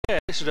there.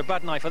 This was a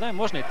bad night for them,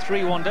 wasn't it?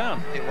 3-1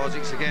 down. It was.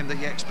 It's a game that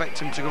you expect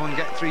them to go and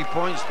get 3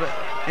 points, but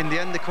in the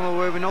end they come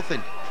away with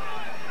nothing.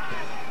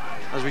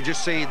 As we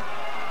just see,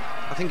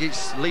 I think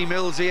it's Lee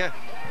Mills here.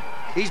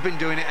 He's been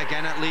doing it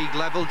again at league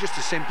level, just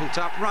a simple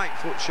tap, right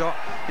foot shot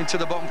into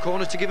the bottom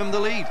corner to give him the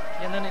lead.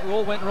 And then it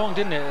all went wrong,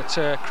 didn't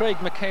it? Craig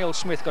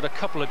Mackail-Smith got a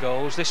couple of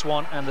goals, this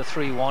one and the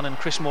 3-1, and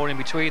Chris Moore in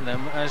between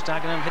them as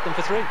Dagenham hit them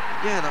for 3.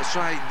 Yeah, that's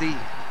right.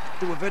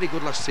 They were very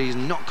good last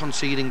season, not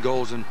conceding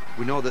goals, and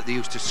we know that they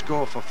used to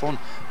score for fun,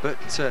 but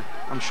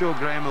I'm sure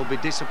Graham will be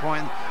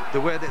disappointed the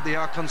way that they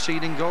are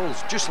conceding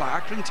goals, just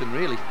like Accrington,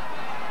 really.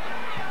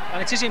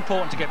 And it is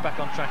important to get back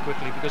on track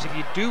quickly, because if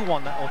you do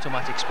want that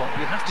automatic spot,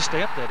 you have to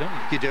stay up there, don't you?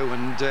 You do,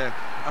 and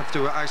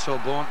after I saw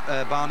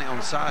Barnet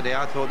on Saturday,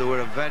 I thought they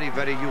were a very,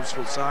 very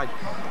useful side,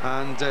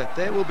 and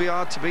they will be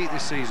hard to beat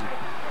this season.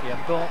 Yeah,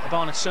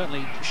 Barnet's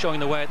certainly showing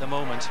the way at the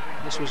moment.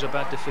 This was a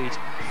bad defeat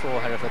for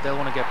Hereford. They'll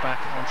want to get back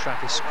on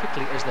track as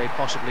quickly as they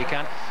possibly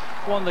can.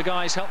 One of the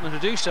guys helped them to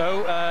do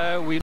so. We